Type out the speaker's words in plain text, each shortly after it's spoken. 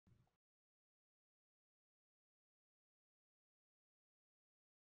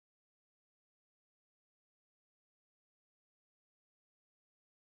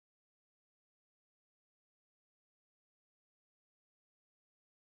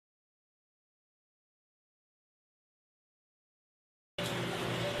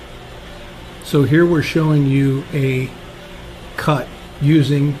So here we're showing you a cut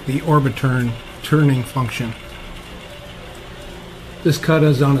using the Orbiturn turning function. This cut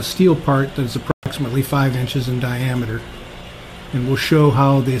is on a steel part that is approximately 5 inches in diameter, and we'll show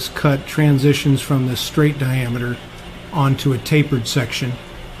how this cut transitions from this straight diameter onto a tapered section.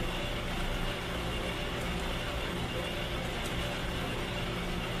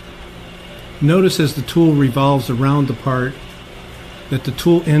 Notice as the tool revolves around the part that the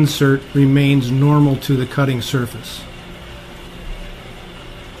tool insert remains normal to the cutting surface.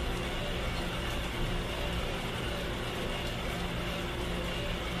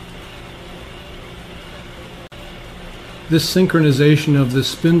 This synchronization of the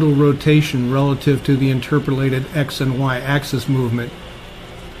spindle rotation relative to the interpolated X and Y axis movement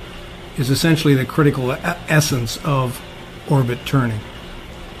is essentially the critical essence of orbit turning.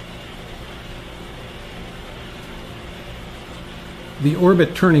 The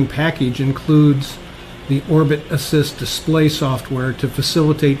orbit turning package includes the Orbit Assist display software to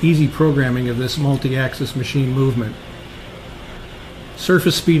facilitate easy programming of this multi-axis machine movement.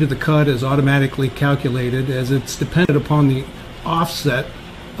 Surface speed of the cut is automatically calculated as it's dependent upon the offset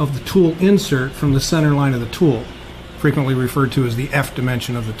of the tool insert from the center line of the tool, frequently referred to as the F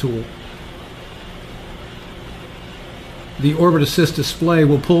dimension of the tool. The Orbit Assist display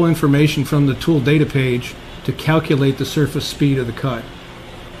will pull information from the tool data page to calculate the surface speed of the cut.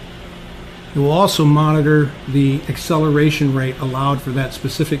 It will also monitor the acceleration rate allowed for that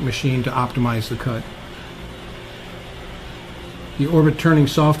specific machine to optimize the cut. The orbit turning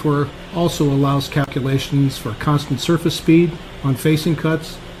software also allows calculations for constant surface speed on facing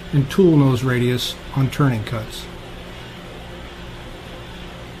cuts and tool nose radius on turning cuts.